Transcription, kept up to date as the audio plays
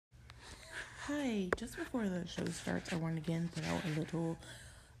Hi, just before the show starts, I want to again put out a little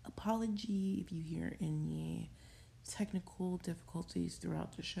apology if you hear any technical difficulties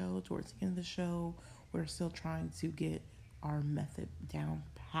throughout the show. Towards the end of the show, we're still trying to get our method down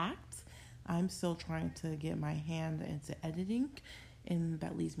packed. I'm still trying to get my hand into editing, and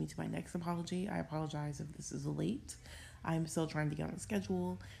that leads me to my next apology. I apologize if this is late. I'm still trying to get on the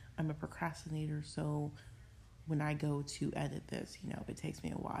schedule. I'm a procrastinator, so when I go to edit this, it takes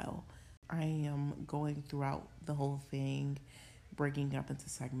me a while. I am going throughout the whole thing, breaking up into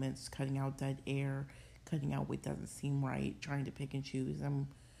segments, cutting out dead air, cutting out what doesn't seem right, trying to pick and choose. I'm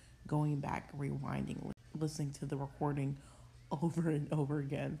going back, rewinding, listening to the recording over and over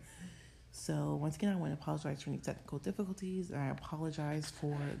again. So once again, I want to apologize for any technical difficulties, and I apologize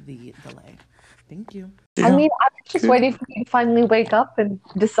for the delay. Thank you. I mean, I'm just waiting for you to finally wake up and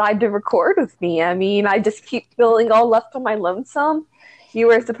decide to record with me. I mean, I just keep feeling all left on my lonesome. You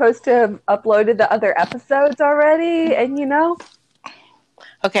were supposed to have uploaded the other episodes already, and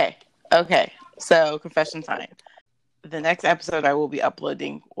Okay. So, confession time. The next episode I will be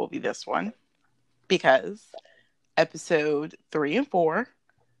uploading will be this one, because episode 3 and 4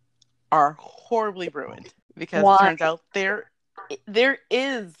 are horribly ruined. Because It turns out there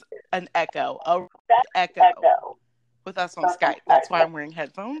is an echo, a echo with us on Skype. That's why I'm wearing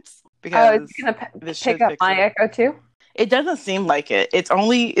headphones. Because it's going to pick up my echo too? It doesn't seem like it. It's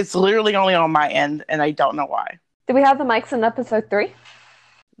literally only on my end, and I don't know why. Do we have the mics in episode 3?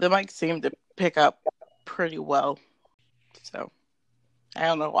 The mics seem to pick up pretty well. So, I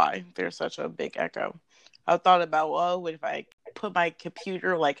don't know why there's such a big echo. I thought about, what if I put my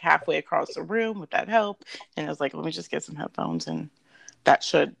computer like halfway across the room? Would that help? And I was like, let me just get some headphones, and that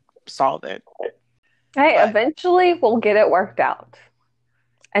should solve it. Hey, eventually we'll get it worked out.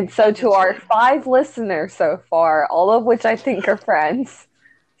 And so to our 5 listeners so far, all of which I think are friends,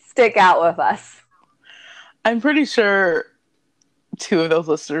 stick out with us. I'm pretty sure 2 of those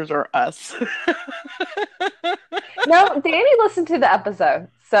listeners are us. No, Danny listened to the episode,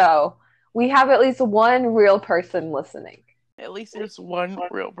 so we have at least one real person listening. At least there's one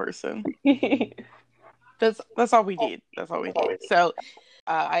real person. That's all we need. That's all we need. So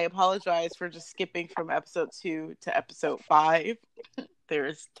I apologize for just skipping from episode 2 to episode 5.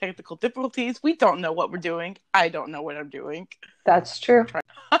 There's technical difficulties. We don't know what we're doing. I don't know what I'm doing. That's true.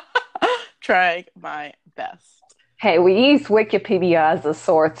 Trying my best. Hey, we use Wikipedia as a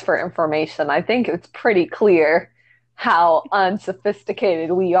source for information. I think it's pretty clear how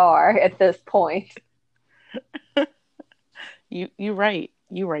unsophisticated we are at this point. You're right.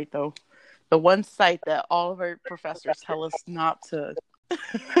 You're right, though. The one site that all of our professors tell us not to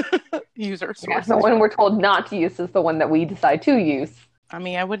use our sources. Yeah, the one we're told not to use is the one that we decide to use. I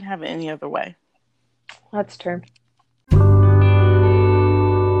mean, I wouldn't have it any other way. That's true.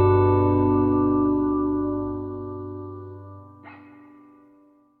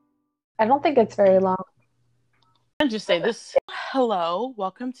 I don't think it's very long. I'll just say this. Hello.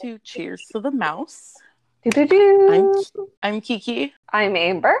 Welcome to Cheers to the Mouse. I'm Keke. I'm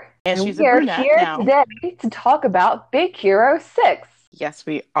Amber. And she's a brunette now. We are here today to talk about Big Hero 6. Yes,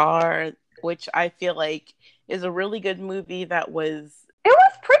 we are. Which I feel like is a really good movie that was... It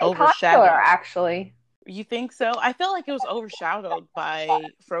was pretty popular, actually. You think so? I felt like it was overshadowed by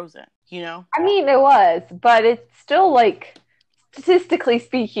Frozen, I mean, it was, but it's still, statistically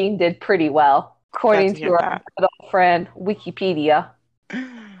speaking, did pretty well, according to our good old friend, Wikipedia.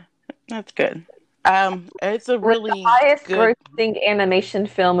 That's good. It's a really the highest grossing animation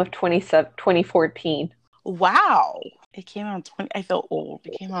film of 2014. Wow. It came out I felt old.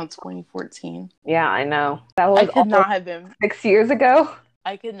 It came out in 2014. Yeah, I know. That was I could not have been 6 years ago.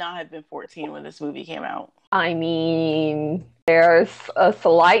 I could not have been 14 when this movie came out. I mean, there's a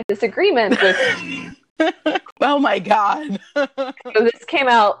slight disagreement with... Oh my God. So this came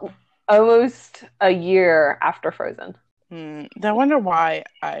out almost a year after Frozen. I wonder why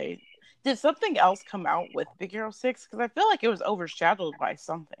Did something else come out with Big Hero 6? Because I feel like it was overshadowed by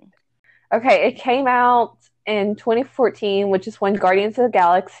something. Okay, it came out in 2014, which is when Guardians of the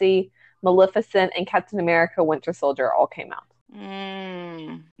Galaxy, Maleficent, and Captain America Winter Soldier all came out.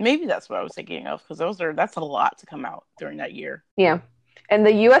 Maybe that's what I was thinking of, because that's a lot to come out during that year. Yeah. In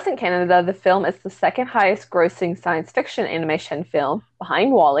the US and Canada, the film is the second highest grossing science fiction animation film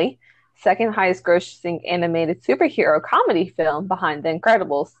behind WALL-E, second highest grossing animated superhero comedy film behind The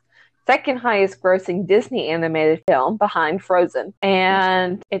Incredibles, second highest grossing Disney animated film behind Frozen.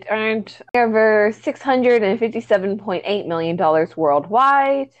 And it earned over $657.8 million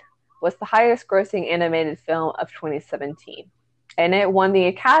worldwide, was the highest grossing animated film of 2017. And it won the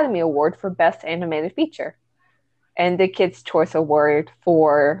Academy Award for Best Animated Feature and the Kids' Choice Award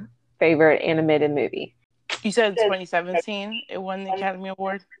for favorite animated movie. You said 2017 it won the Academy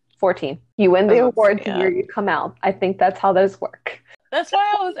Award? 14. You win the award the yeah. year you come out. I think that's how those work. That's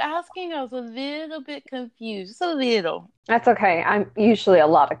why I was asking. I was a little bit confused. Just a little. That's okay. I'm usually a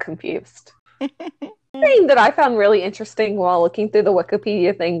lot of confused. Thing that I found really interesting while looking through the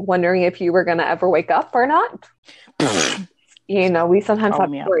Wikipedia thing, wondering if you were going to ever wake up or not. We sometimes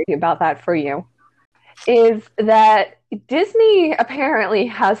have to worry about that for you. Is that Disney apparently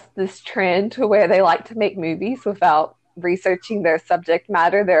has this trend to where they like to make movies without researching their subject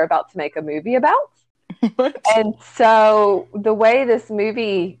matter they're about to make a movie about. What? And so the way this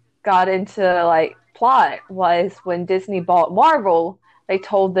movie got into plot was when Disney bought Marvel, they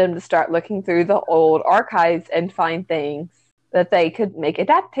told them to start looking through the old archives and find things that they could make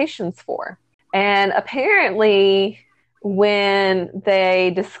adaptations for. And apparently when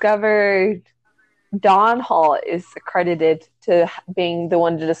they discovered Don Hall is accredited to being the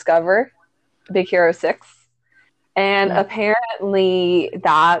one to discover Big Hero 6. And apparently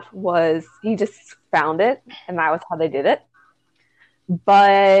he just found it, and that was how they did it.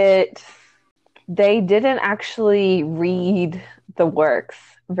 But they didn't actually read the works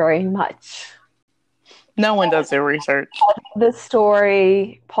very much. No one does their research. The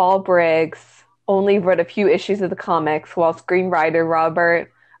story, Paul Briggs only read a few issues of the comics, while screenwriter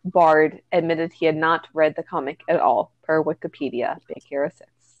Robert Bard admitted he had not read the comic at all, per Wikipedia, Big Hero 6.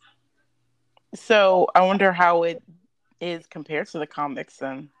 So I wonder how it is compared to the comics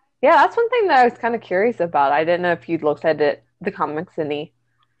then. Yeah, that's one thing that I was kind of curious about. I didn't know if you'd looked at the comics any,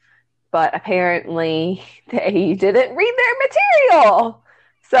 but apparently they didn't read their material.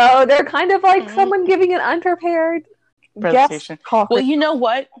 So they're kind of like someone giving an unprepared presentation. Guest well, you know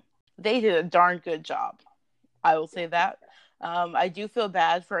what? They did a darn good job. I will say that. I do feel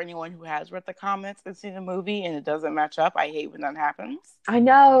bad for anyone who has read the comics and seen the movie and it doesn't match up. I hate when that happens. I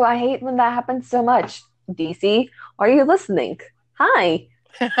know. I hate when that happens so much. DC, are you listening? Hi.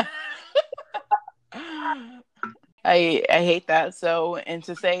 I hate that. So, and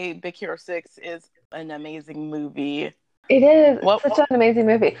to say Big Hero 6 is an amazing movie. It is such an amazing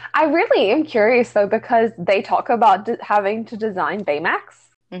movie. I really am curious, though, because they talk about having to design Baymax.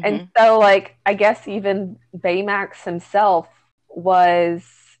 Mm-hmm. And so, I guess even Baymax himself was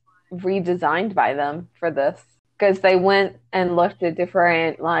redesigned by them for this. Because they went and looked at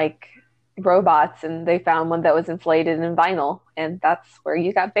different, robots, and they found one that was inflated in vinyl. And that's where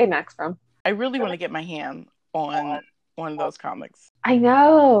you got Baymax from. I really want to get my hand on one of those comics. I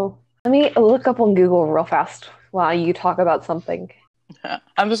know. Let me look up on Google real fast while you talk about something.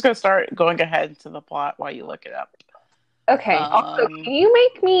 I'm just going to start going ahead to the plot while you look it up. Okay. Also, can you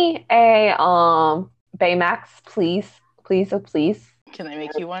make me a Baymax, please? Please, oh please. Can I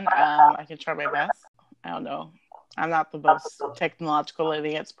make you one? I can try my best. I don't know. I'm not the most technological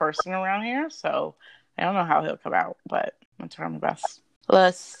advanced person around here, so I don't know how he'll come out, but I'm going to try my best.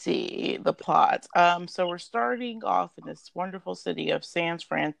 Let's see the plot. So we're starting off in this wonderful city of San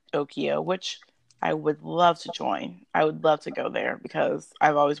Francisco, which I would love to join. I would love to go there because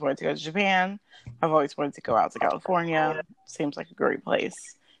I've always wanted to go to Japan. I've always wanted to go out to California. Seems like a great place,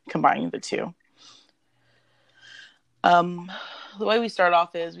 combining the two. The way we start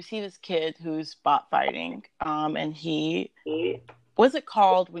off is we see this kid who's bot fighting, and he, what's it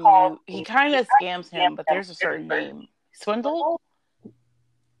called when he kind of scams him, but there's a certain name. Swindle?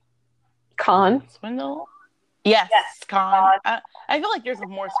 Con? Swindle? Yes, con. I feel like there's a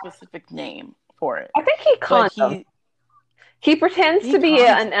more specific name for it. I think he cons him. He pretends to be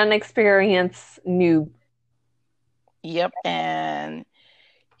an inexperienced noob. Yep, and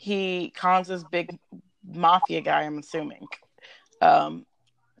he cons this big mafia guy, I'm assuming,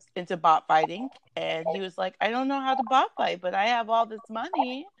 into bot fighting. And he was like, I don't know how to bot fight, but I have all this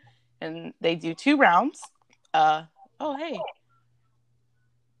money. And they do 2 rounds. Oh, hey.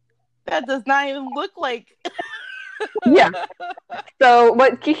 That does not even look like... Yeah. So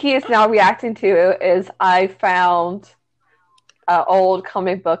what Keke is now reacting to is I found an old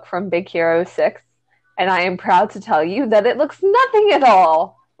comic book from Big Hero 6, and I am proud to tell you that it looks nothing at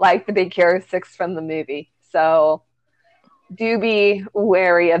all like the Big Hero 6 from the movie. So do be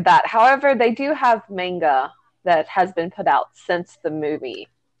wary of that. However, they do have manga that has been put out since the movie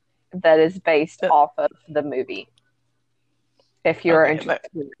that is based off of the movie. If you're interested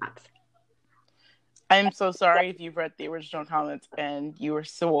in that. I'm so sorry if you've read the original comics and you were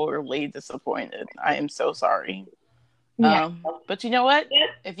sorely disappointed. I am so sorry. Yeah. But you know what?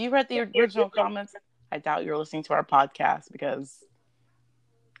 If you read the original comics, I doubt you're listening to our podcast because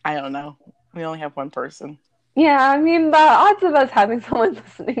I don't know. We only have one person. Yeah, I mean, the odds of us having someone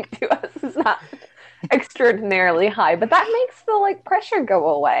listening to us is not extraordinarily high, but that makes the pressure go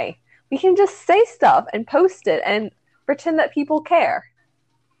away. We can just say stuff and post it and pretend that people care.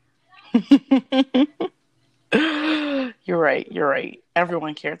 You're right. You're right.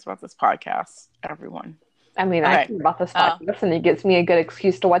 Everyone cares about this podcast. Everyone. I mean, I Okay. care about this podcast, and it gives me a good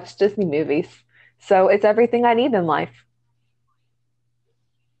excuse to watch Disney movies. So it's everything I need in life.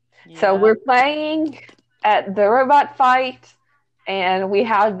 Yeah. So we're playing at the robot fight, and we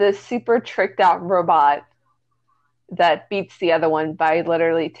have this super tricked out robot that beats the other one by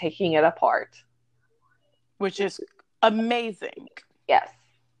literally taking it apart. Which is amazing. Yes.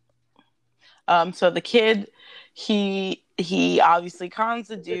 So the kid, he obviously cons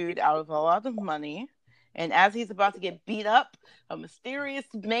the dude out of a lot of money, and as he's about to get beat up, a mysterious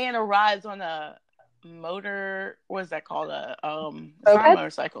man arrives on a motor. What is that called? It's not a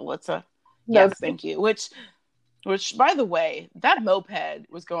motorcycle. It's a yes, thank you. Which, by the way, that moped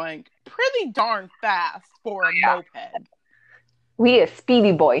was going pretty darn fast for a moped. We a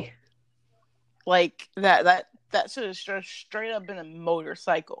speedy boy. Like that should have straight up been a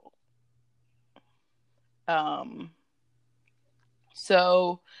motorcycle. But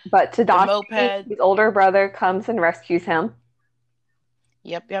Tadashi, his older brother, comes and rescues him.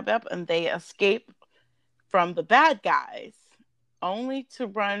 Yep. And they escape from the bad guys, only to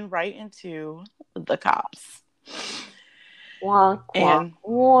run right into the cops. Wonk, wonk,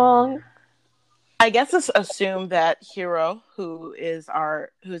 wonk. I guess it's assumed that Hiro, who is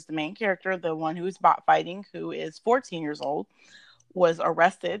the main character, the one who is bot fighting, who is 14 years old, was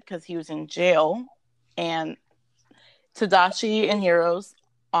arrested because he was in jail, and Tadashi and Hiro's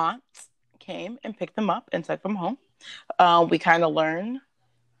aunt came and picked them up and took them home. We kind of learn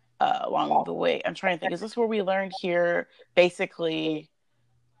along the way. I'm trying to think. Is this where we learned here? Basically,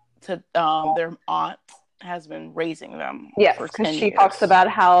 their aunt has been raising them. Yes, because she talks about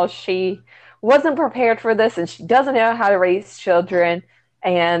how she wasn't prepared for this and she doesn't know how to raise children,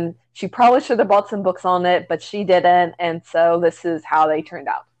 and she probably should have bought some books on it, but she didn't, and so this is how they turned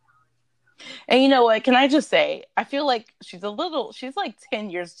out. And you know what? Can I just say, I feel like she's like 10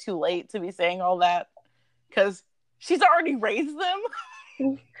 years too late to be saying all that, because she's already raised them.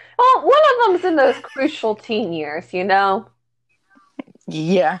 Well, one of them's in those crucial teen years, you know?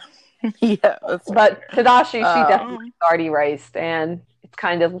 Yeah. Yeah. But Tadashi, she definitely already raised, and it's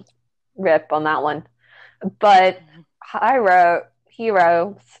kind of rip on that one. But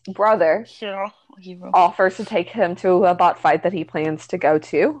Hiro's brother offers to take him to a bot fight that he plans to go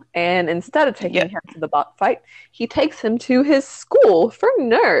to, and instead of taking him to the bot fight, he takes him to his school for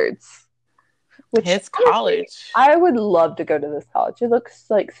nerds. His college. I would love to go to this college. It looks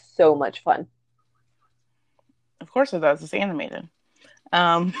like so much fun. Of course it does. It's animated.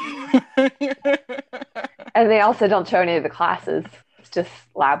 And they also don't show any of the classes. It's just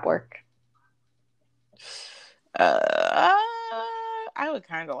lab work. I would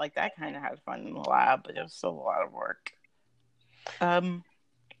kind of like that. Kind of had fun in the lab, but it was still a lot of work.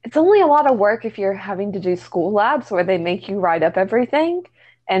 It's only a lot of work if you're having to do school labs where they make you write up everything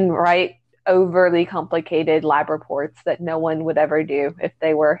and write overly complicated lab reports that no one would ever do if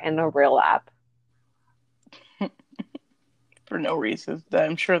they were in a real lab. For no reason.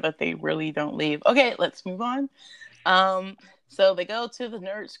 I'm sure that they really don't leave. Okay, let's move on. So they go to the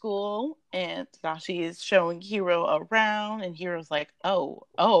nerd school, and Tadashi is showing Hiro around, and Hiro's like, oh,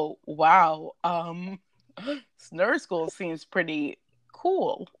 wow. This nerd school seems pretty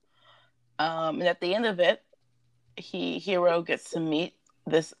cool. And at the end of it, Hiro gets to meet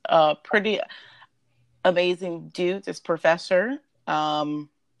this pretty amazing dude, this professor,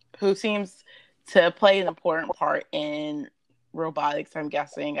 who seems to play an important part in robotics, I'm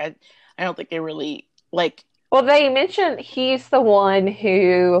guessing. I don't think they really Well, they mentioned he's the one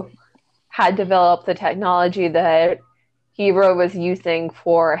who had developed the technology that Hiro was using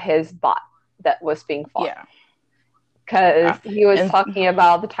for his bot that was being fought. Yeah. Because he was talking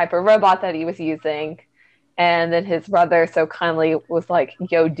about the type of robot that he was using, and then his brother so kindly was like,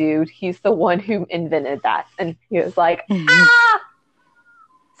 yo, dude, he's the one who invented that. And he was like, ah!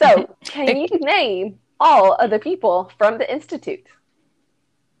 So, can you name all of the people from the Institute?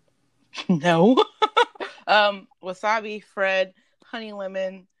 No. Wasabi, Fred, Honey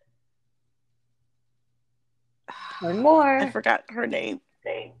Lemon. One more. I forgot her name.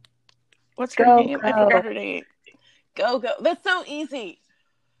 What's her name? I forgot her name. Go. That's so easy.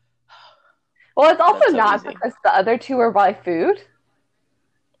 Well, it's also not because the other two are by food.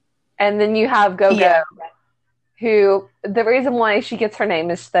 And then you have Go-Go, who the reason why she gets her name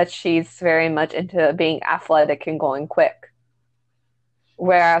is that she's very much into being athletic and going quick.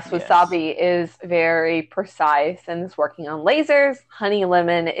 Whereas Wasabi is very precise and is working on lasers. Honey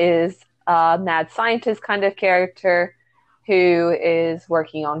Lemon is a mad scientist kind of character. who is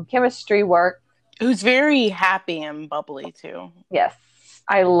working on chemistry work. Who's very happy and bubbly too. Yes,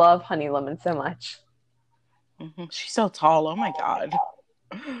 I love Honey Lemon so much. She's so tall. Oh my god.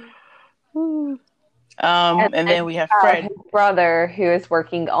 And then we have Fred, his brother, who is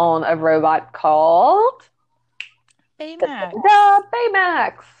working on a robot called Baymax.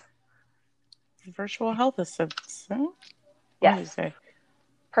 Baymax. Virtual health assistant. Yes.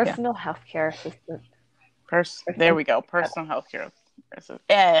 Personal healthcare assistant. There we go. Personal healthcare assistant.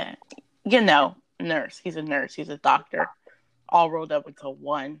 Nurse. He's a nurse. He's a doctor. All rolled up into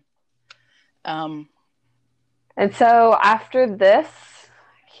one. And so after this,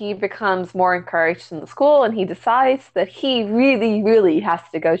 he becomes more encouraged in the school, and he decides that he really, really has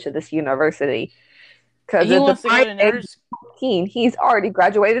to go to this university. Because he wants to go to nurse. He's already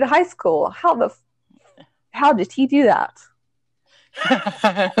graduated high school. How did he do that?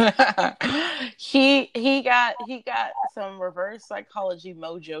 he got some reverse psychology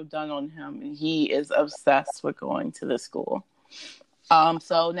mojo done on him, and he is obsessed with going to the school.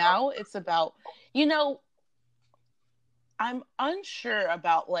 So now it's about, I'm unsure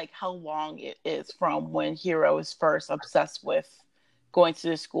about like how long it is from when Hiro is first obsessed with going to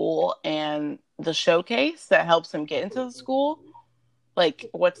the school and the showcase that helps him get into the school. Like,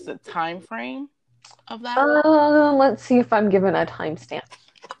 what's the time frame of that? Let's see if I'm given a timestamp.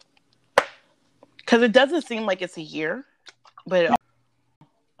 Because it doesn't seem like it's a year, but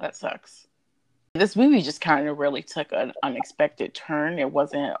that sucks. This movie just kind of really took an unexpected turn. It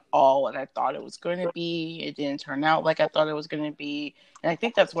wasn't all what I thought it was going to be. It didn't turn out like I thought it was going to be. And I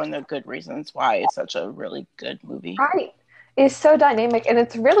think that's one of the good reasons why it's such a really good movie. Right. It's so dynamic, and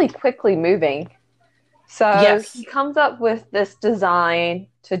it's really quickly moving. So he comes up with this design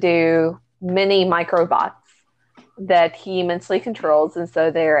to do mini microbots that he mentally controls, and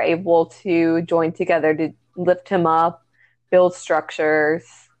so they're able to join together to lift him up, build structures,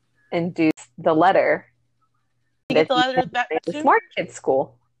 and do the letter. Did he get the letter that soon? The Smart Kids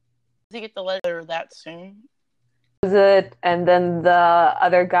School. Did he get the letter that soon? And then the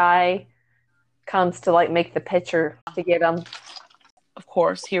other guy comes to like make the picture to get him. Of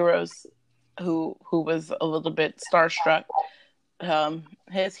course, Hiro's who was a little bit starstruck.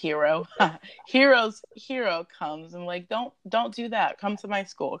 His hero comes and like, don't do that. Come to my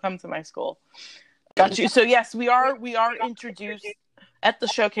school. Got you. So yes, we are introduced at the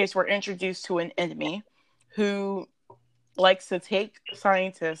showcase. We're introduced to an enemy who likes to take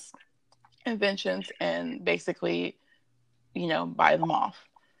scientists' inventions and basically, buy them off.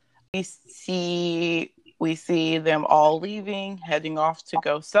 We see them all leaving, heading off to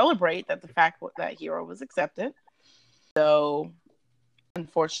go celebrate that the fact that Hiro was accepted. So,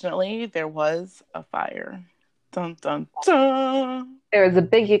 unfortunately, there was a fire. Dun, dun, dun. There was a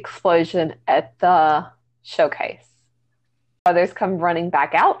big explosion at the showcase. Others come running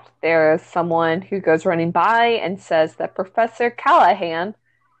back out. There's someone who goes running by and says that Professor Callahan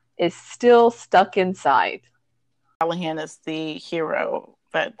is still stuck inside. Callahan is the hero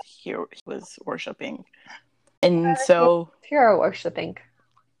that he was worshipping. And so hero worshipping.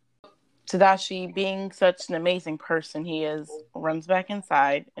 Tadashi, being such an amazing person he is, runs back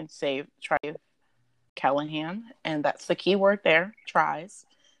inside and tries Callahan, and that's the key word there, tries.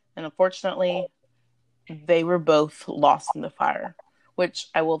 And unfortunately, they were both lost in the fire, which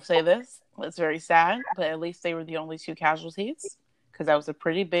I will say this, was very sad, but at least they were the only two casualties, because that was a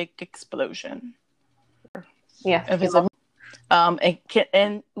pretty big explosion. Yeah.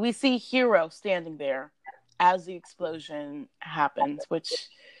 And we see Hiro standing there as the explosion happens, which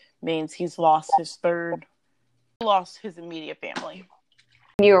means he's lost his immediate family.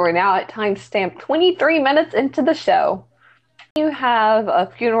 You are now at timestamp 23 minutes into the show. You have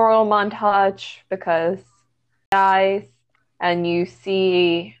a funeral montage because he dies, and you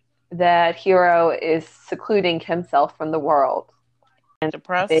see that Hiro is secluding himself from the world. And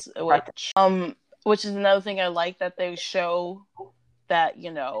depressed, which is another thing I like, that they show that,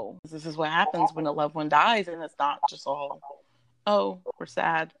 this is what happens when a loved one dies, and it's not just all, oh, we're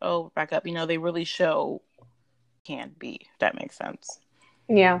sad, oh, we're back up. They really show can be, if that makes sense.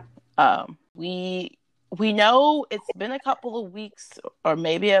 Yeah. We know it's been a couple of weeks or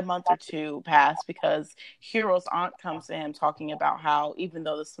maybe a month or two past, because Hiro's aunt comes to him talking about how even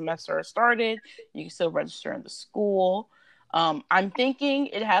though the semester has started, you can still register in the school. I'm thinking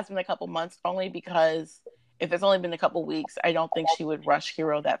it has been a couple months, only because if it's only been a couple weeks, I don't think she would rush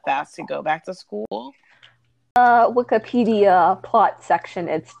Hiro that fast to go back to school. Wikipedia plot section,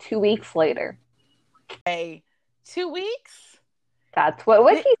 it's 2 weeks later. Hey, 2 weeks? That's what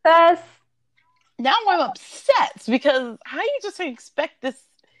Wiki says. Now I'm upset, because how you just expect this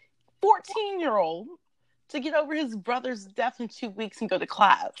 14-year-old to get over his brother's death in 2 weeks and go to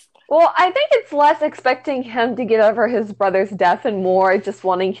class. Well, I think it's less expecting him to get over his brother's death and more just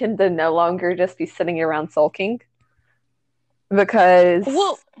wanting him to no longer just be sitting around sulking. Because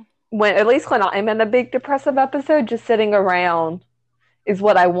at least when I'm in a big depressive episode, just sitting around is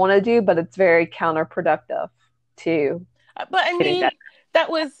what I want to do, but it's very counterproductive to. But I mean, that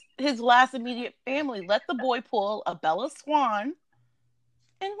was his last immediate family. Let the boy pull a Bella Swan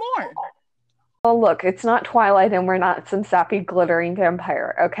and mourn. Well, look, it's not Twilight and we're not some sappy glittering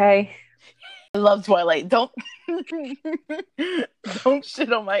vampire, okay? I love Twilight. Don't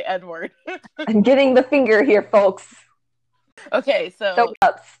shit on my Edward. I'm getting the finger here, folks. Okay, so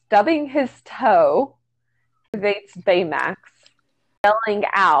stubbing his toe activates Baymax, yelling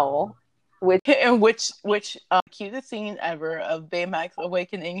 "ow," which cutest scene ever of Baymax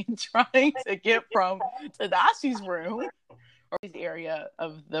awakening and trying to get from Tadashi's room or his area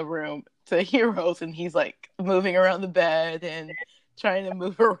of the room to Hero's, and he's like moving around the bed and trying to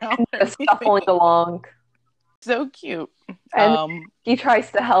move around, shuffling along. So cute. And he tries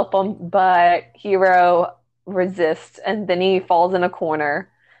to help him, but Hero resists, and then he falls in a corner,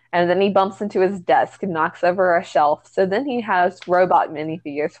 and then he bumps into his desk and knocks over a shelf. So then he has robot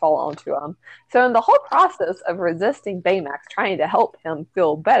minifigures fall onto him. So in the whole process of resisting Baymax, trying to help him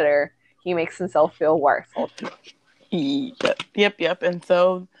feel better, he makes himself feel worse. Yep. And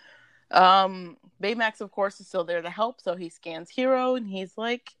so Baymax, of course, is still there to help. So he scans Hero, and he's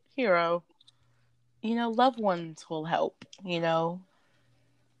like, Hero, loved ones will help, you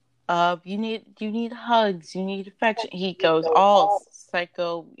need hugs, you need affection. He goes all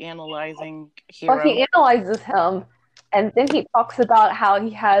psychoanalyzing Hero. Well, he analyzes him, and then he talks about how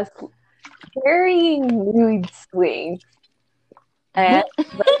he has varying mood swings and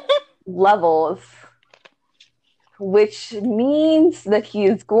levels, which means that he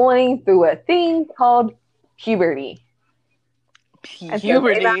is going through a thing called puberty.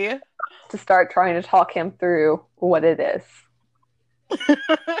 Puberty. So to start trying to talk him through what it is.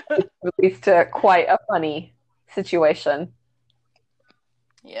 It leads to quite a funny situation.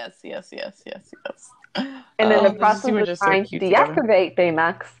 Yes. And in the process of trying to deactivate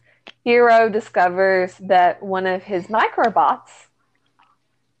Baymax, Hero discovers that one of his microbots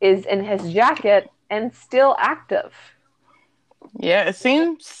is in his jacket and still active. Yeah, it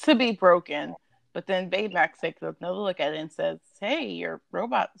seems to be broken. But then Baymax takes another look at it and says, hey, your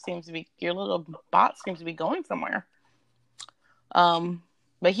little bot seems to be going somewhere.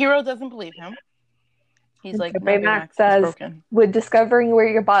 But Hero doesn't believe him. He's like, no, Baymax says, broken. Would discovering where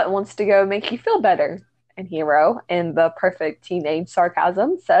your bot wants to go make you feel better? And Hero, in the perfect teenage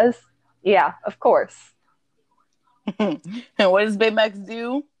sarcasm, says, yeah, of course. And what does Baymax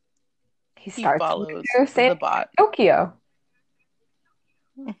do? He follows the bot. Tokyo.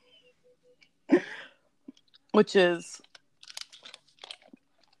 Which is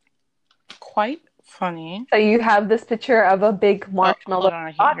quite funny. So you have this picture of a big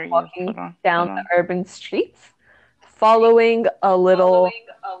marshmallow bot walking down the urban streets, following a little.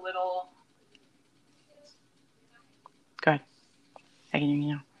 Go ahead. I can hear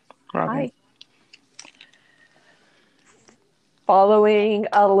you now. Hi. Following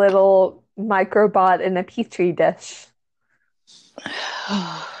a little microbot in a petri dish.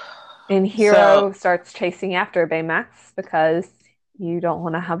 And Hero starts chasing after Baymax because you don't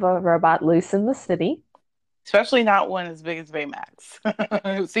want to have a robot loose in the city. Especially not one as big as Baymax,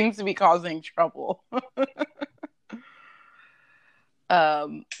 who seems to be causing trouble.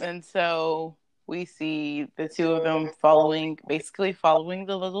 And so we see the two of them following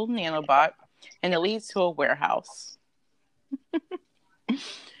the little nanobot, and it leads to a warehouse.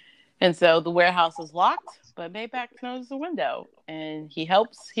 And so the warehouse is locked, but Baymax knows the window, and he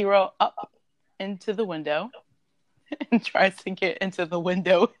helps Hero up into the window and tries to get into the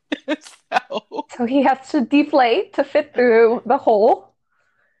window himself. So he has to deflate to fit through the hole,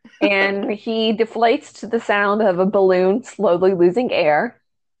 and he deflates to the sound of a balloon slowly losing air.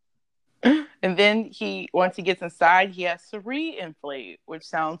 And then once he gets inside, he has to re-inflate, which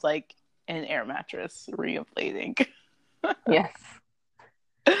sounds like an air mattress re-inflating. Yes.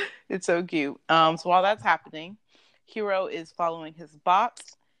 It's so cute. So while that's happening, Hero is following his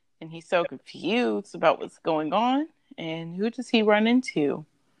bots, and he's so confused about what's going on. And who does he run into?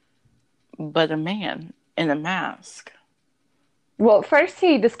 But a man in a mask. Well, first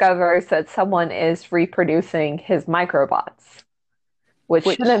he discovers that someone is reproducing his microbots, which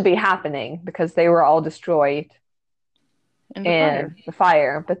shouldn't be happening because they were all destroyed in the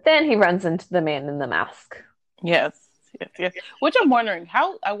fire. But then he runs into the man in the mask. Yes. Which I'm wondering,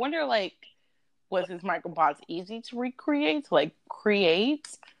 was his microbots easy to recreate, to create?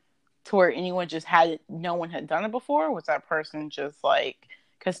 to where anyone just no one had done it before? Was that person just like,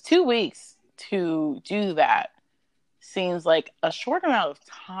 because 2 weeks to do that seems like a short amount of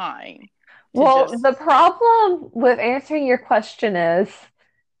time to Well, just. the problem with answering your question is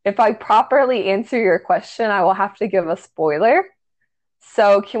if I properly answer your question, I will have to give a spoiler.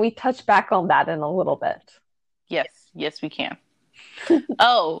 So, can we touch back on that in a little bit? Yes, we can.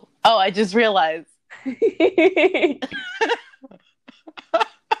 Oh, I just realized.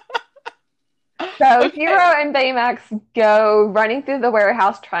 So, Okay. Hero and Baymax go running through the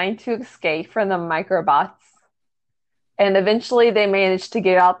warehouse trying to escape from the microbots. And eventually they manage to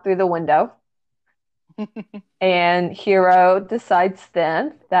get out through the window. And Hero decides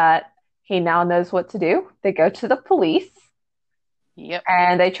then that he now knows what to do. They go to the police. Yep.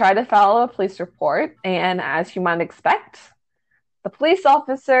 And they try to file a police report. And as you might expect, the police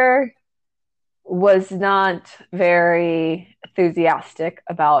officer was not very enthusiastic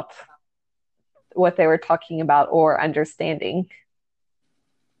about what they were talking about or understanding.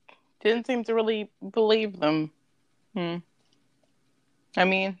 Didn't seem to really believe them. I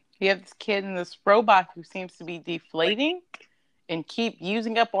mean, you have this kid and this robot who seems to be deflating and keep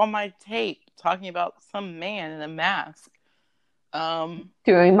using up all my tape talking about some man in a mask.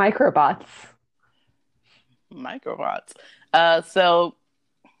 Doing microbots. Microbots. So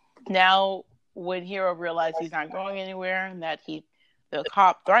now when Hero realized he's not going anywhere and that the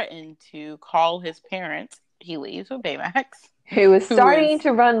cop threatened to call his parents, he leaves with Baymax. Who is starting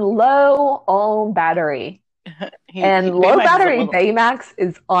to run low on battery. And low battery Baymax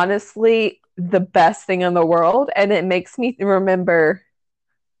is honestly the best thing in the world. And it makes me remember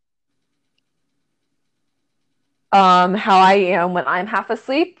how I am when I'm half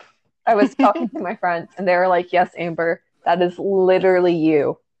asleep. I was talking to my friends and they were like, yes, Amber, that is literally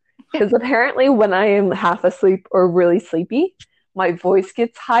you. Because apparently when I am half asleep or really sleepy, my voice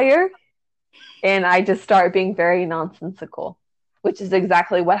gets higher and I just start being very nonsensical, which is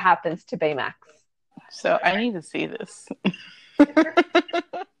exactly what happens to Baymax. So I need to see this. You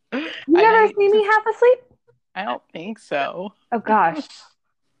never seen me half asleep? I don't think so. Oh gosh.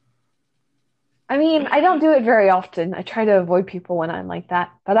 I mean, I don't do it very often. I try to avoid people when I'm like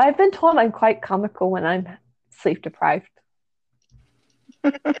that. But I've been told I'm quite comical when I'm sleep deprived.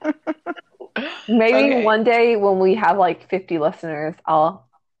 Maybe one day when we have like 50 listeners, I'll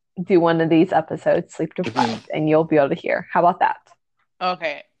do one of these episodes, sleep deprived, and you'll be able to hear. How about that?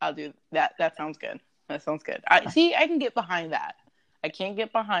 Okay, I'll do that. That sounds good. I can get behind that. I can't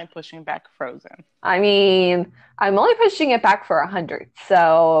get behind pushing back Frozen. I mean, I'm only pushing it back for 100.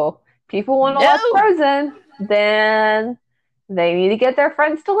 So people want to watch Frozen, then they need to get their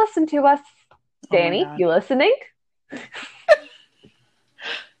friends to listen to us. Danny, you listening?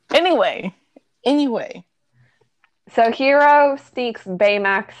 Anyway. So Hero sneaks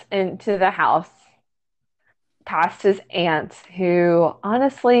Baymax into the house past his aunt, who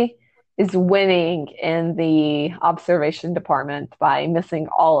honestly is winning in the observation department by missing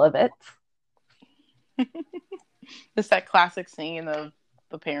all of it. It's that classic scene of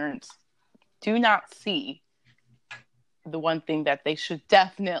the parents do not see the one thing that they should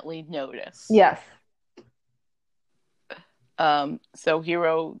definitely notice. Yes. So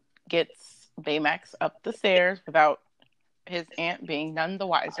Hero gets Baymax up the stairs without his aunt being none the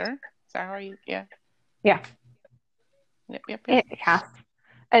wiser. Is that how you? Yeah. Yeah. Yep. Yeah.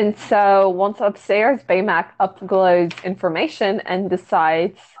 And so once upstairs, Baymax uploads information and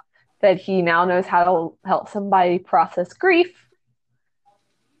decides that he now knows how to help somebody process grief.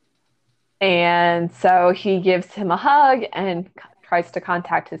 And so he gives him a hug and tries to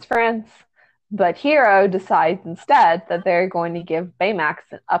contact his friends. But Hero decides instead that they're going to give Baymax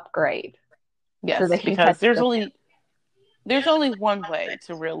an upgrade. Yes, so because there's only one way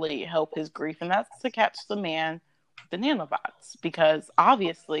to really help his grief, and that's to catch the man with the nanobots. Because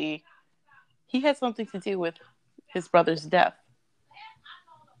obviously, he had something to do with his brother's death.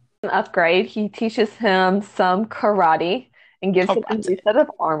 An upgrade. He teaches him some karate and gives him a new set of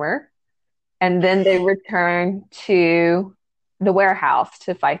armor. And then they return to the warehouse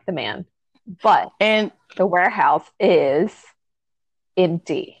to fight the man. But the warehouse is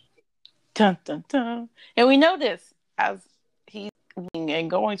empty. Dun, dun, dun. And we know this as he's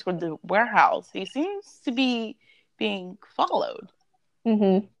going toward the warehouse. He seems to be being followed.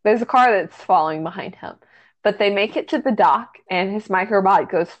 Mm-hmm. There's a car that's following behind him. But they make it to the dock, and his microbot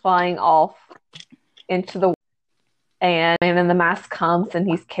goes flying off into the... And the man in the mask comes, and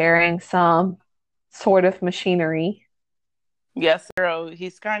he's carrying some sort of machinery. Yes, so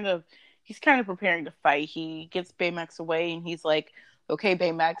he's kind of preparing to fight. He gets Baymax away, and he's like, okay,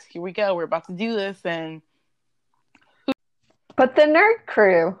 Baymax, here we go. We're about to do this. And but the nerd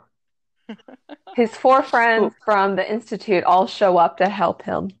crew His 4 friends from the Institute all show up to help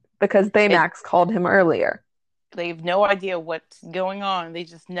him because Baymax called him earlier. They have no idea what's going on. They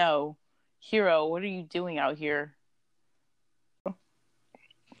just know, Hero, what are you doing out here?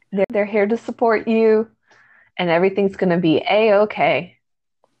 They're here to support you, and everything's going to be A-okay.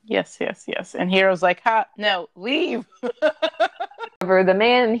 Yes. And Hero's like, ha, no, leave. However, the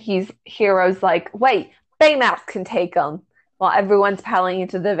man Hero's like, wait, Baymax can take him. While everyone's piling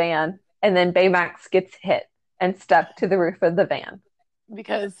into the van, and then Baymax gets hit and stuck to the roof of the van.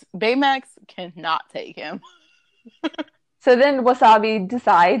 Because Baymax cannot take him. So then Wasabi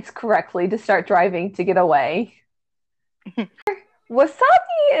decides correctly to start driving to get away.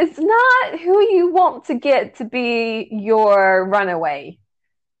 Wasabi is not who you want to get to be your runaway.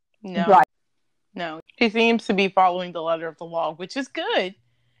 No. He seems to be following the letter of the law, which is good.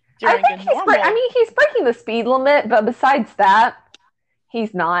 He's breaking the speed limit, but besides that,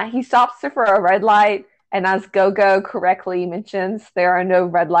 he's not. He stops for a red light, and as Go-Go correctly mentions, there are no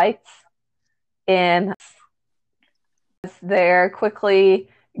red lights in. They're quickly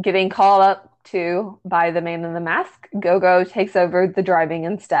getting called up to by the man in the mask. Go-Go takes over the driving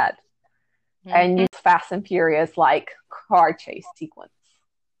instead. Mm-hmm. And use Fast and Furious like car chase sequence.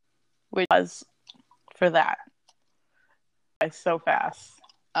 Which was for that. It's so fast.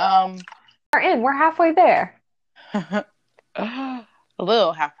 We're halfway there. a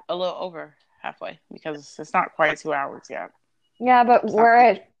little over halfway because it's not quite 2 hours yet. Yeah, but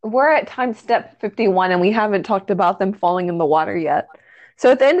we're at time step 51 and we haven't talked about them falling in the water yet.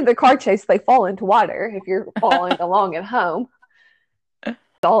 So at the end of the car chase, they fall into water if you're following along at home.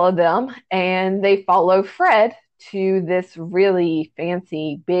 All of them, and they follow Fred to this really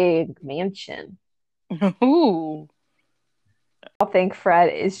fancy big mansion. Ooh. I think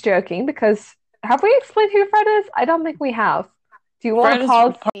Fred is joking because have we explained who Fred is? I don't think we have. Do you want to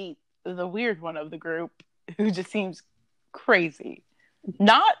pause? The weird one of the group who just seems crazy.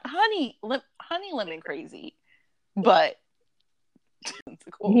 Not honey lemon crazy, but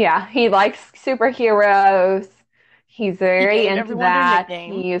cool. Yeah, he likes superheroes. He's very into that.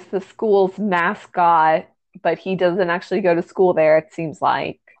 He is the school's mascot, but he doesn't actually go to school there, it seems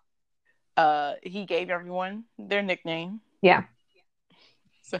like. He gave everyone their nickname. Yeah.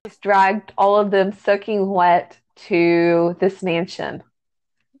 So he's dragged all of them soaking wet to this mansion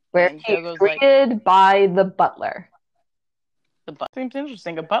where he's greeted by the butler. Seems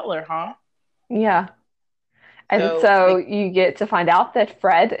interesting. A butler, huh? Yeah. And so you get to find out that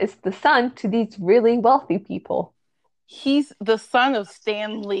Fred is the son to these really wealthy people. He's the son of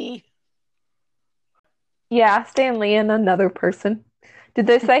Stan Lee. Yeah, Stan Lee and another person. Did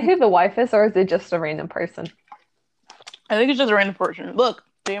they say who the wife is, or is it just a random person? I think it's just a random person. Look,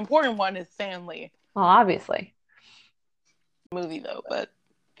 the important one is Stan Lee. Well, obviously. Movie though, but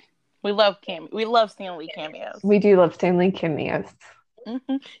we love Stan Lee cameos. We do love Stan Lee cameos.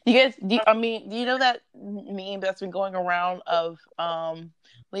 Mm-hmm. Do you know that meme that's been going around of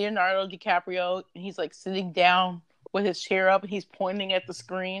Leonardo DiCaprio, and he's like sitting down with his chair up and he's pointing at the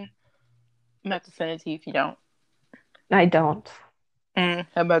screen? I'm about to send it to you if you don't. I don't. I'm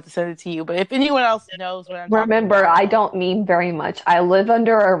about to send it to you, but if anyone else knows what I'm Remember, I don't meme very much. I live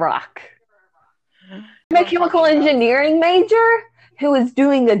under a rock. I'm a chemical engineering major who is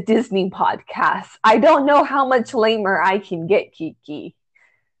doing a Disney podcast. I don't know how much lamer I can get, Keke.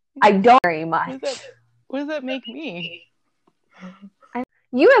 I don't very much. What does that make me?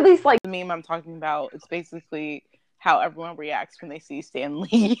 You at least like the meme I'm talking about. It's basically how everyone reacts when they see Stan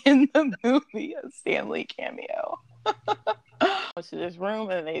Lee in the movie, a Stan Lee cameo. To this room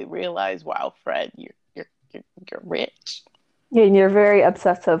and they realize, wow, Fred, you're rich. Yeah, and you're very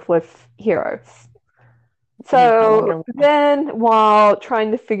obsessive with heroes. So then, while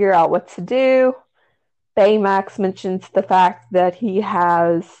trying to figure out what to do, Baymax mentions the fact that he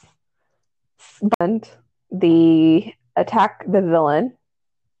has the villain.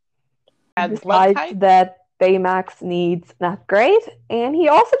 Decides that Baymax needs an upgrade, and he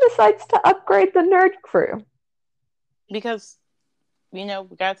also decides to upgrade the nerd crew. Because, we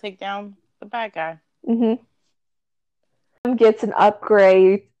gotta take down the bad guy. Mm-hmm. Gets an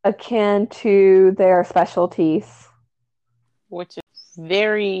upgrade akin to their specialties, which is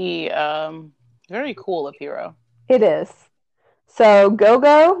very, very cool of Hero. It is. So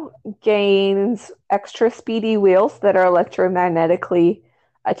Go-Go gains extra speedy wheels that are electromagnetically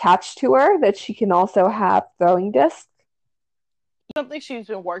attached to her that she can also have throwing discs. Something she's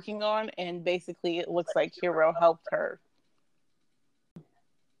been working on, and basically it looks like Hero helped her.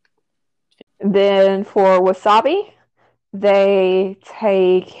 Then for Wasabi, they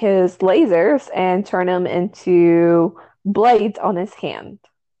take his lasers and turn them into blades on his hand.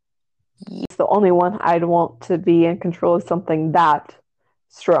 It's the only one I'd want to be in control of something that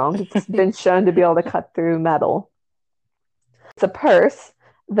strong. It's been shown to be able to cut through metal. It's a purse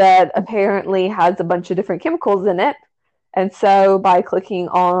that apparently has a bunch of different chemicals in it. And so by clicking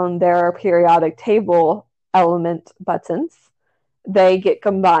on their periodic table element buttons, they get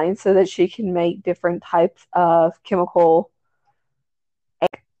combined so that she can make different types of chemical.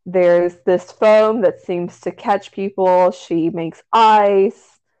 There's this foam that seems to catch people. She makes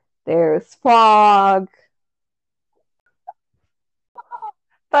ice. There's fog.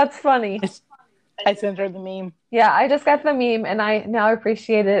 That's funny. I sent her the meme. Yeah, I just got the meme and I now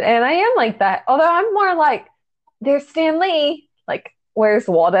appreciate it. And I am like that. Although I'm more like, there's Stan Lee. Like, where's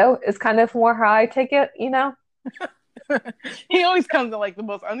Waldo is kind of more how I take it, you know? He always comes at like the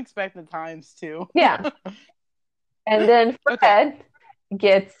most unexpected times too. Yeah. And then Fred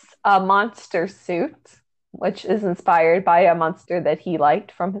gets a monster suit, which is inspired by a monster that he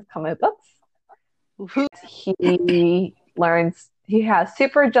liked from his comic books. He learns he has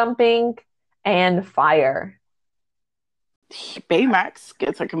super jumping and fire. Baymax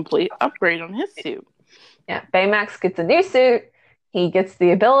gets a complete upgrade on his suit. Yeah, Baymax gets a new suit. He gets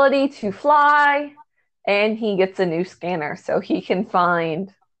the ability to fly, and he gets a new scanner so he can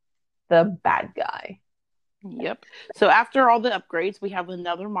find the bad guy. Yep. So after all the upgrades, we have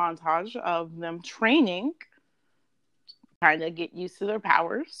another montage of them training, trying to get used to their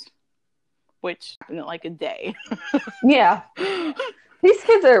powers, which happened in like a day. Yeah. These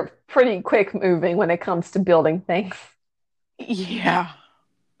kids are pretty quick moving when it comes to building things. Yeah.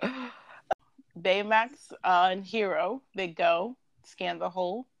 Baymax and Hero, they go scan the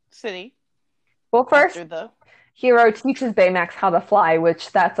whole city. Well, first, Hero teaches Baymax how to fly,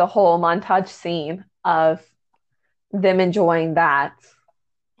 which that's a whole montage scene of them enjoying that.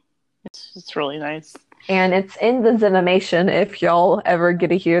 It's really nice. And it's in the Zenimation if y'all ever get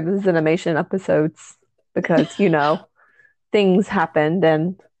to hear the Zenimation episodes, because, you know, things happened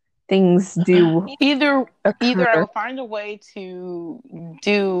and things do either occur. I will find a way to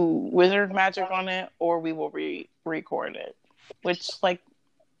do wizard magic on it, or we will record it, which like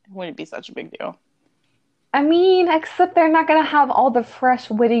wouldn't be such a big deal. I mean, except they're not going to have all the fresh,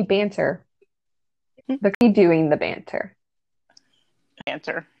 witty banter. They're doing the banter.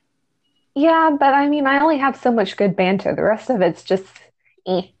 Yeah, but I mean, I only have so much good banter. The rest of it's just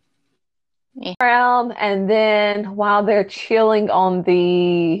around, and then while they're chilling on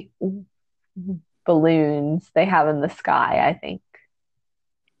the balloons they have in the sky, I think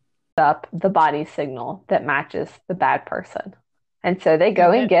up the body signal that matches the bad person. And so they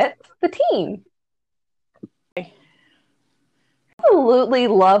go and get the team. Absolutely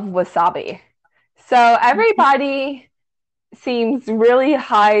love Wasabi. So everybody seems really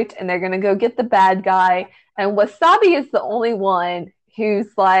hyped and they're going to go get the bad guy. And Wasabi is the only one who's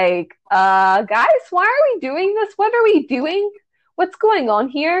like, guys, why are we doing this? What are we doing? What's going on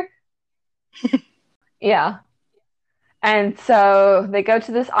here? Yeah. And so they go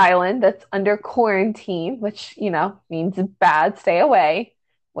to this island that's under quarantine, which, you know, means bad, stay away,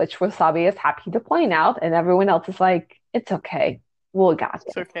 which Wasabi is happy to point out. And everyone else is like, it's okay. We'll got it.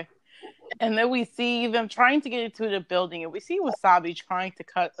 It's okay. And then we see them trying to get into the building, and we see Wasabi trying to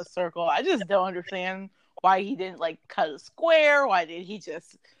cut a circle. I just don't understand why he didn't like cut a square. Why did he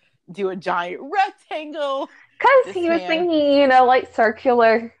just do a giant rectangle? Because he was thinking, you know, like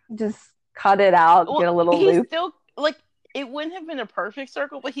circular, just cut it out, get a little loop. Still, like, it wouldn't have been a perfect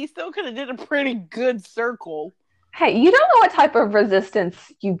circle, but he still could have did a pretty good circle. Hey, you don't know what type of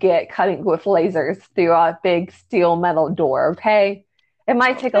resistance you get cutting with lasers through a big steel metal door, okay? It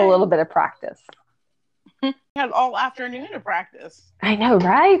might take a little bit of practice. Had all afternoon to practice. I know,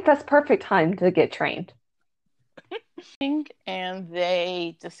 right? That's perfect time to get trained. And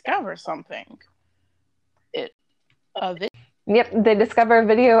they discover something. Yep, they discover a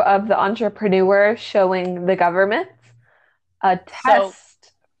video of the entrepreneur showing the government a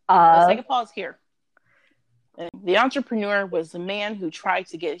test. Let's take a pause here. The entrepreneur was the man who tried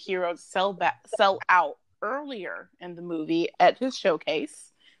to get Hero to sell out earlier in the movie at his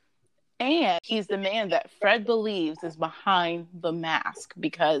showcase. And he's the man that Fred believes is behind the mask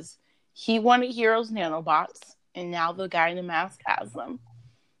because he wanted Hero's nanobots, and now the guy in the mask has them.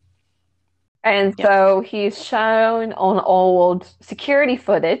 And so he's shown on old security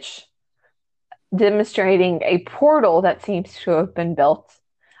footage demonstrating a portal that seems to have been built.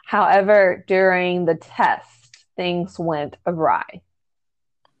 However, during the test, things went awry.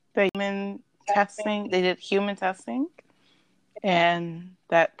 They did human testing, and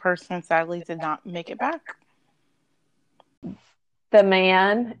that person sadly did not make it back. The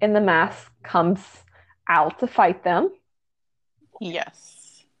man in the mask comes out to fight them.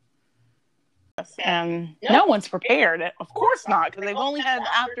 Yes. And no one's prepared. Of course not, because they've only had an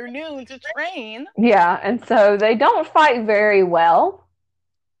afternoon to train. Yeah, and so they don't fight very well.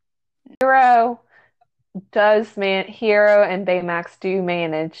 Hero and Baymax do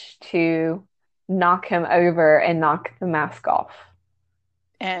manage to knock him over and knock the mask off.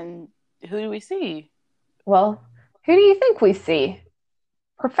 And who do we see? Well, who do you think we see?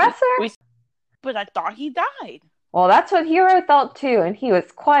 Professor? But I thought he died. Well, that's what Hero thought too, and he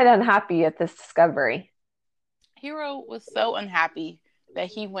was quite unhappy at this discovery. Hero was so unhappy that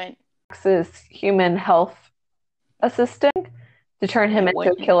he went Max's human health assistant to turn him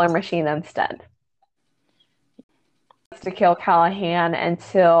into a killer machine instead. To kill Callahan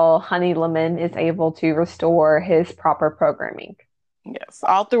until Honey Lemon is able to restore his proper programming. Yes,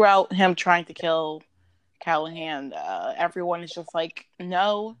 all throughout him trying to kill Callahan, everyone is just like,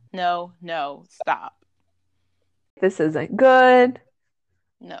 no, stop. This isn't good.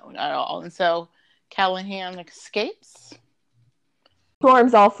 No, not at all. And so Callahan escapes.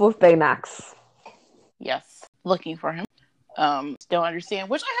 Storms off with Baymax. Yes, looking for him. Don't understand,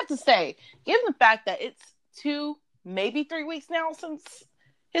 which I have to say, given the fact that it's 2, maybe 3 weeks now since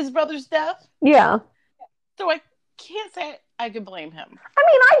his brother's death. Yeah. So I can't say I could blame him. I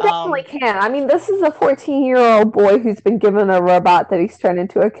mean, I definitely can. I mean, this is a 14-year-old boy who's been given a robot that he's turned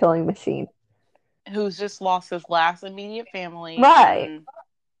into a killing machine. Who's just lost his last immediate family. Right.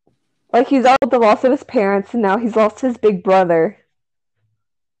 Like, he's out with the loss of his parents, and now he's lost his big brother.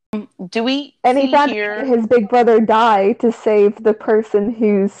 Do we and see he found here his big brother die to save the person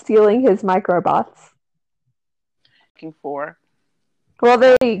who's stealing his microbots. Looking for? Well,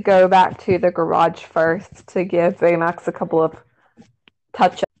 they go back to the garage first to give Baymax a couple of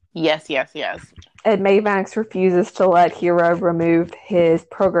touch-ups. Yes. And Baymax refuses to let Hero remove his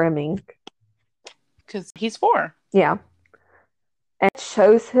programming. Because he's 4. Yeah. And it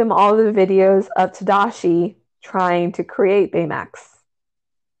shows him all the videos of Tadashi trying to create Baymax.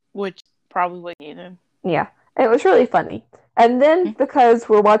 Which probably what he needed. Yeah. And it was really funny. And then, because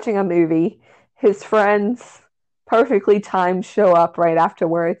we're watching a movie, his friends perfectly timed show up right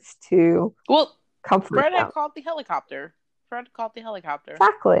afterwards to comfort Fred them. had called the helicopter.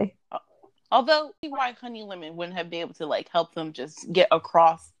 Exactly. Although, why Honey Lemon wouldn't have been able to help them just get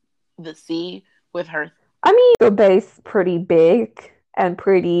across the sea with her. I mean, the base pretty big and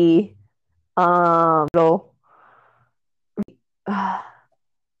pretty little.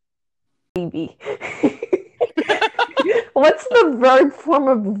 Wavy. What's the verb form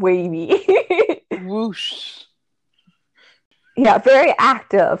of wavy? Whoosh. Yeah, very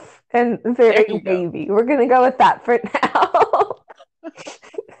active and very wavy. We're gonna go with that for now.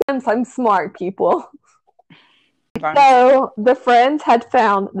 I'm smart, people. So the friends had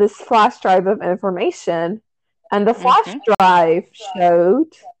found this flash drive of information, and the flash drive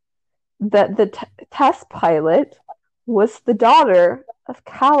showed that the test pilot was the daughter of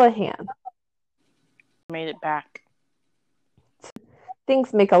Callahan. Made it back.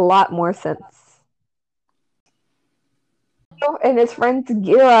 Things make a lot more sense. And his friends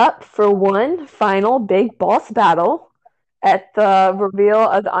gear up for one final big boss battle at the reveal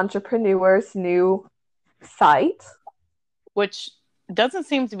of the entrepreneur's new site. Which doesn't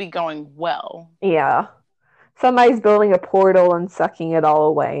seem to be going well. Yeah. Somebody's building a portal and sucking it all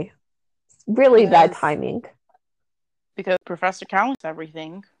away. Really bad timing. Because Professor Callahan's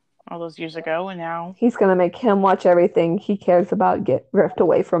everything all those years ago, and now he's going to make him watch everything he cares about get ripped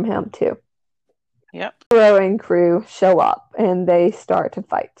away from him, too. Yep. Hero and crew show up, and they start to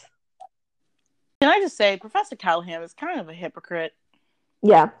fight. Can I just say, Professor Callahan is kind of a hypocrite.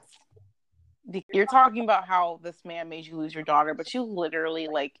 Yeah. You're talking about how this man made you lose your daughter, but you literally,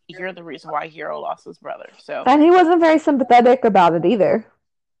 you're the reason why Hero lost his brother. So, and he wasn't very sympathetic about it either.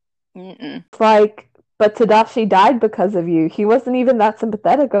 Mm-mm. But Tadashi died because of you. He wasn't even that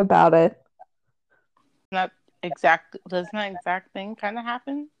sympathetic about it. Doesn't that exact thing kind of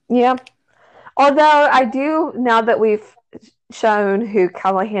happen? Yeah. Although I do, now that we've shown who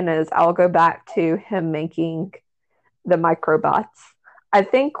Callahan is, I'll go back to him making the microbots. I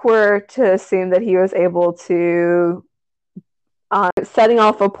think we're to assume that he was able to setting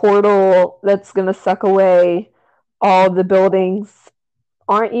off a portal that's going to suck away all the buildings.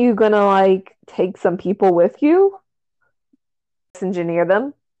 Aren't you going to take some people with you? Engineer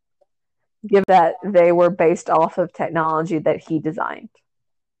them? Give that they were based off of technology that he designed.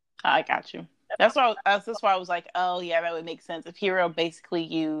 I got you. That's why I was like, oh yeah, that would make sense. If Hero basically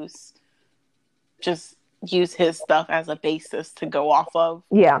use his stuff as a basis to go off of.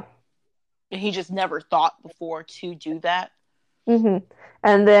 Yeah. He just never thought before to do that. Mm-hmm.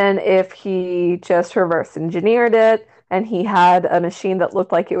 And then if he just reverse engineered it and he had a machine that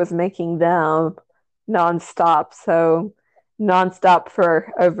looked like it was making them nonstop. So nonstop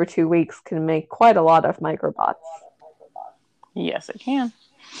for over 2 weeks can make quite a lot of microbots. Yes, it can.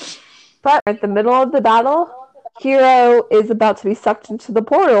 But at the middle of the battle, Hero is about to be sucked into the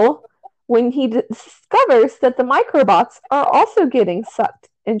portal when he discovers that the microbots are also getting sucked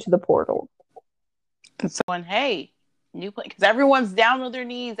into the portal. And someone, hey, new plan, because everyone's down on their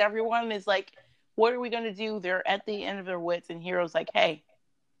knees. Everyone is like, what are we going to do? They're at the end of their wits, and Hero's like, hey,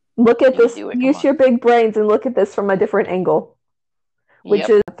 look at this. Use your big brains and look at this from a different angle. Which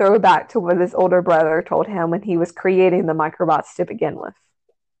is a throwback to what his older brother told him when he was creating the microbots to begin with.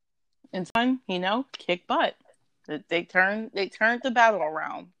 And son, kick butt. They turned the battle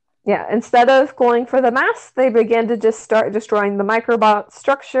around. Yeah, instead of going for the mass, they began to just start destroying the microbot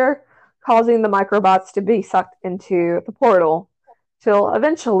structure, causing the microbots to be sucked into the portal, till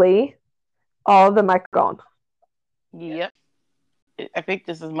eventually all of them are gone. Yep. I think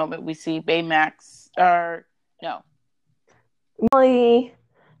this is the moment we see Baymax, or no. We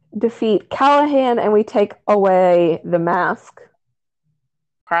defeat Callahan and we take away the mask.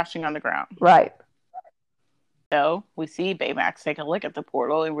 Crashing on the ground. Right. So we see Baymax take a look at the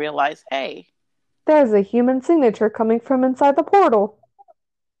portal and realize, hey, there's a human signature coming from inside the portal.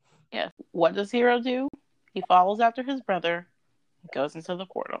 Yeah. What does Hero do? He follows after his brother and goes into the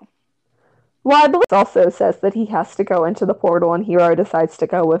portal. Well, I believe it also says that he has to go into the portal and Hero decides to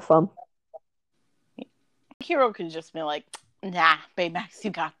go with him. Hero could just be like, nah, Baymax,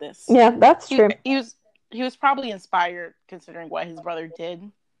 you got this. Yeah, that's true. He was probably inspired considering what his brother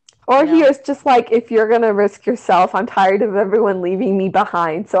did. Or he was just like, if you're going to risk yourself, I'm tired of everyone leaving me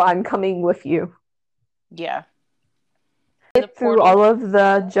behind, so I'm coming with you. Yeah. Through all of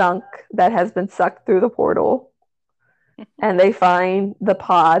the junk that has been sucked through the portal. And they find the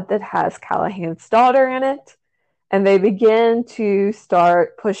pod that has Callahan's daughter in it. And they begin to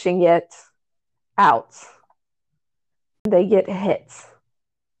start pushing it out. They get hit.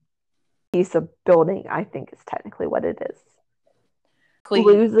 Piece of building, I think is technically what it is.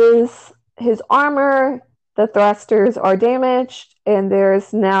 Loses his armor, the thrusters are damaged, and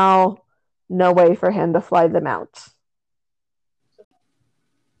there's now no way for him to fly them out.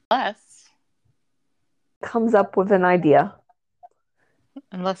 Unless comes up with an idea.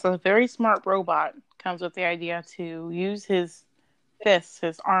 Unless a very smart robot comes with the idea to use his fists,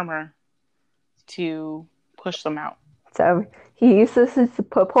 his armor, to push them out. So he uses his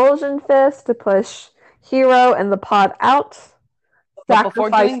propulsion fist to push Hero and the pod out,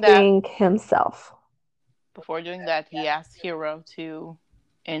 sacrificing himself. Before doing that, he asks Hero to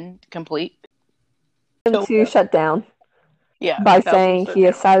complete. To shut down. Yeah. By saying he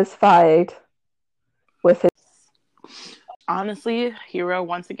is satisfied with his. Honestly, Hero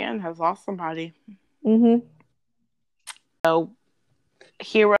once again has lost somebody. Mm-hmm. So,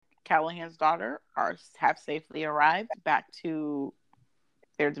 Hero, Callahan's daughter, have safely arrived back to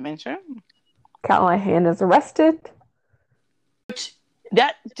their dimension. Callahan is arrested. Which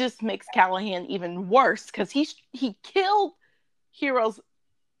that just makes Callahan even worse because he killed Hero's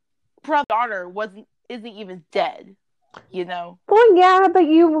daughter isn't even dead. Well, yeah, but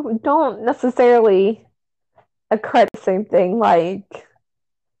you don't necessarily accredit the same thing. Like,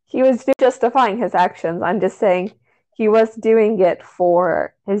 he was justifying his actions. I'm just saying he was doing it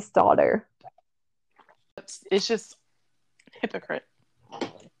for his daughter. It's just hypocrite.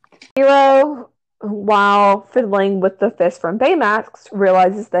 Hero, while fiddling with the fist from Baymax,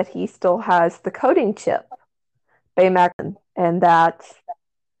 realizes that he still has the coding chip, Baymax, and that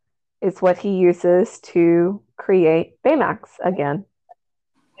is what he uses to create Baymax again.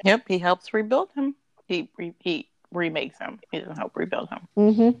 Yep, he helps rebuild him. He remakes him. He doesn't help rebuild him.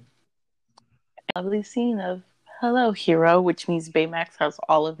 Mm-hmm. Lovely scene of hello, Hero, which means Baymax has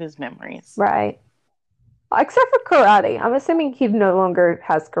all of his memories. Right. Except for karate. I'm assuming he no longer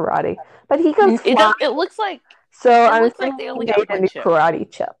has karate. But he goes flying. It looks like... So I'm assuming they only made a new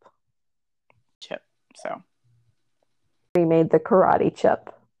karate chip. So. Remade the karate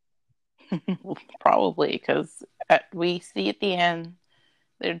chip. Probably, because we see at the end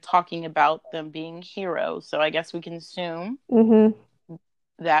they're talking about them being heroes. So I guess we can assume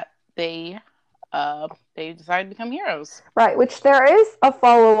that they decided to become heroes. Right, which there is a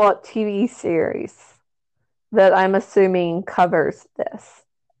follow-up TV series that I'm assuming covers this.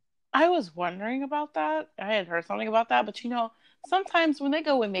 I was wondering about that. I had heard something about that, but sometimes when they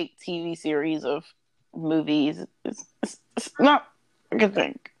go and make TV series of movies, it's not a good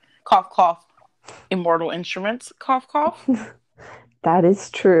thing. Cough, cough. Immortal Instruments. Cough, cough. That is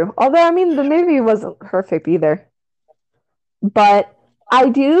true. Although, I mean, the movie wasn't perfect either. But I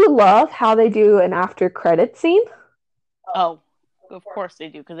do love how they do an after credit scene. Oh, of course they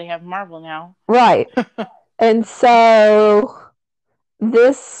do, because they have Marvel now. Right. And so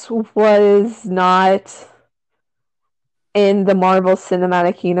this was not in the Marvel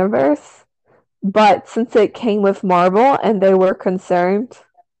Cinematic Universe, but since it came with Marvel and they were concerned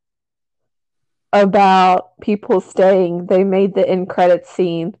about people staying, they made the end credit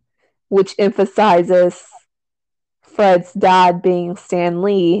scene, which emphasizes Fred's dad being Stan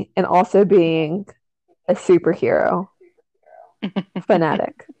Lee and also being a superhero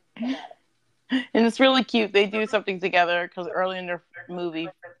fanatic. And it's really cute. They do something together because early in their movie,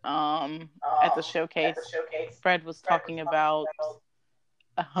 at the showcase, Fred was talking about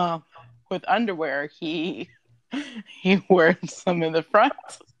with underwear. He wears some in the front,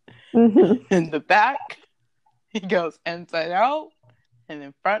 in the back. He goes inside out, and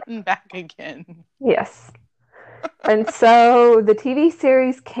then front and back again. Yes. And so the TV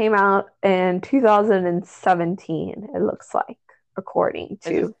series came out in 2017, it looks like, according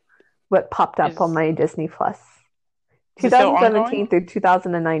to what popped up on my Disney Plus. Is it still 2017 ongoing? through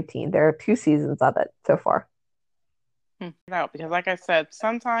 2019. There are 2 seasons of it so far. No, because like I said,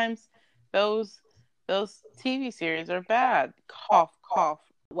 sometimes those TV series are bad. Cough, cough.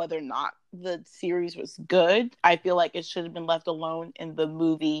 Whether or not the series was good, I feel like it should have been left alone in the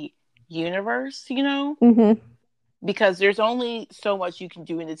movie universe, you know? Mm-hmm. Because there's only so much you can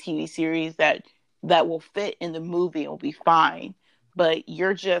do in the TV series that will fit in the movie and will be fine. But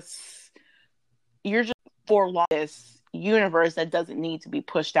you're just for long this universe that doesn't need to be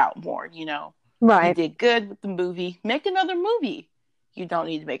pushed out more, you know? Right. You did good with the movie. Make another movie. You don't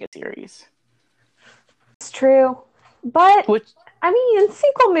need to make a series. It's true. But, I mean,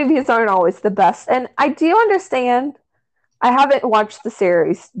 sequel movies aren't always the best. And I do understand. I haven't watched the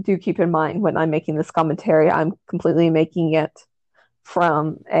series. Do keep in mind when I'm making this commentary, I'm completely making it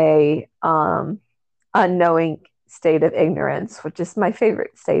from a unknowing state of ignorance, which is my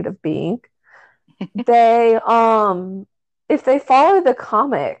favorite state of being. They, if they follow the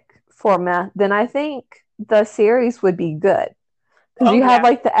comic format, then I think the series would be good. Because you have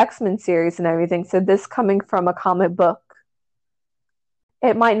like the X-Men series and everything. So this coming from a comic book,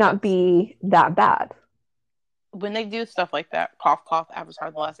 it might not be that bad. When they do stuff like that, cough, cough,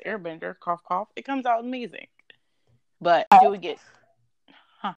 Avatar: The Last Airbender, cough, cough, it comes out amazing. But doing it...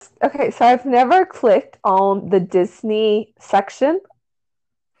 Okay, so I've never clicked on the Disney section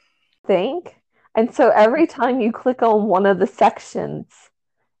thing. And so every time you click on one of the sections,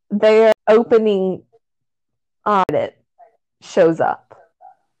 their opening it shows up.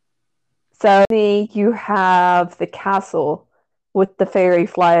 So you have the castle with the fairy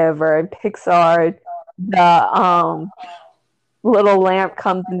flyover, and Pixar, the little lamp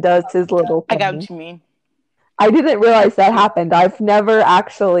comes and does his little thing. I got what you mean. I didn't realize that happened. I've never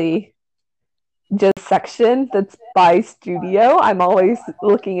actually just section that's by studio. I'm always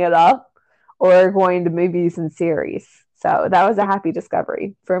looking it up or going to movies and series. So that was a happy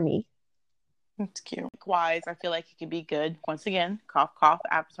discovery for me. It's cute. Likewise, I feel like it could be good. Once again, cough, cough,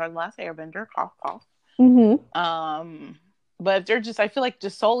 Avatar: The Last Airbender, cough, cough. Mm-hmm. But if they're just, I feel like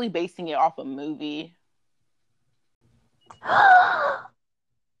just solely basing it off a movie. Oh,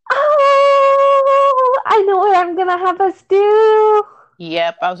 I know what I'm gonna have us do.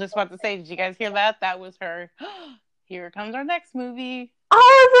 Yep, I was just about to say, did you guys hear that? That was her. Here comes our next movie.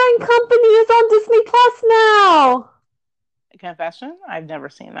 Oliver and Company is on Disney Plus now. Confession? I've never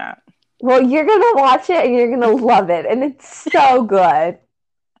seen that. Well, you're gonna watch it and you're gonna love it, and it's so good.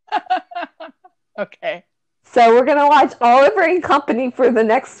 Okay. So we're gonna watch Oliver and Company for the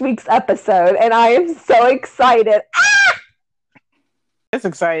next week's episode, and I am so excited. I'm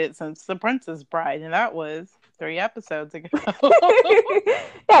excited since The Princess Bride, and that was 3 episodes ago.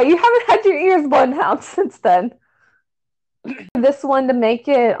 Yeah, you haven't had your ears blown out since then. This one to make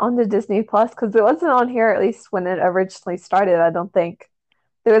it on the Disney Plus, because it wasn't on here at least when it originally started, I don't think.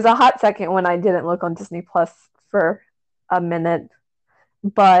 There was a hot second when I didn't look on Disney Plus for a minute.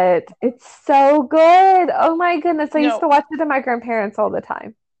 But it's so good. Oh my goodness. I used to watch it with my grandparents all the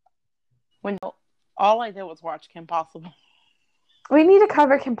time. When all I did was watch Kim Possible. We need to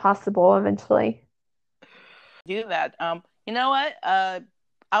cover Kim Possible eventually. Do that. You know what?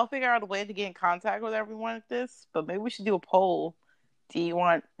 I'll figure out a way to get in contact with everyone at this, but maybe we should do a poll. Do you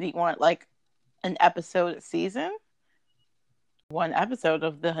want like an episode a season? 1 episode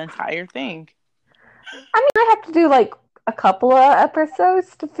of the entire thing. I mean, I have to do like a couple of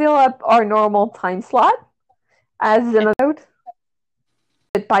episodes to fill up our normal time slot as an episode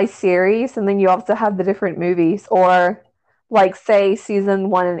by series, and then you also have the different movies, or like say season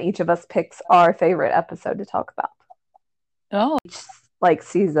 1 and each of us picks our favorite episode to talk about. Oh, each like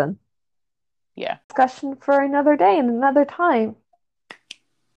season. Yeah. Discussion for another day and another time.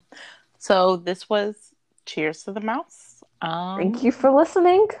 So this was Cheers to the Mouse. Thank you for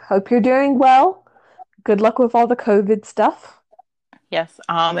listening. Hope you're doing well. Good luck with all the COVID stuff. Yes.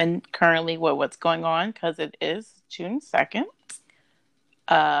 And currently what's going on, because it is June 2nd.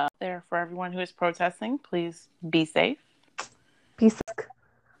 There for everyone who is protesting, please be safe. Peace.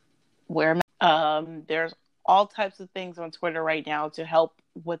 There's all types of things on Twitter right now to help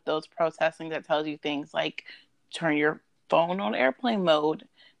with those protesting that tells you things like turn your phone on airplane mode,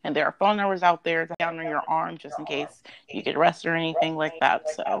 and there are phone numbers out there down on your arm just in case you get arrested or anything like that.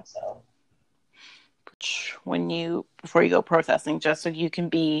 So before you go protesting, just so you can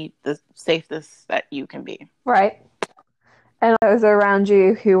be the safest that you can be. Right. And those around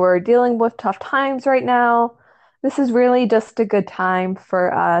you who are dealing with tough times right now, this is really just a good time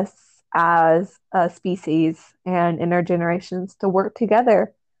for us as a species and intergenerations to work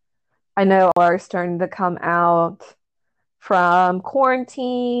together. I know are starting to come out from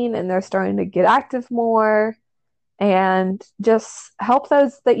quarantine and they're starting to get active more and just help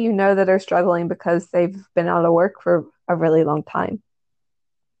those that you know that are struggling because they've been out of work for a really long time.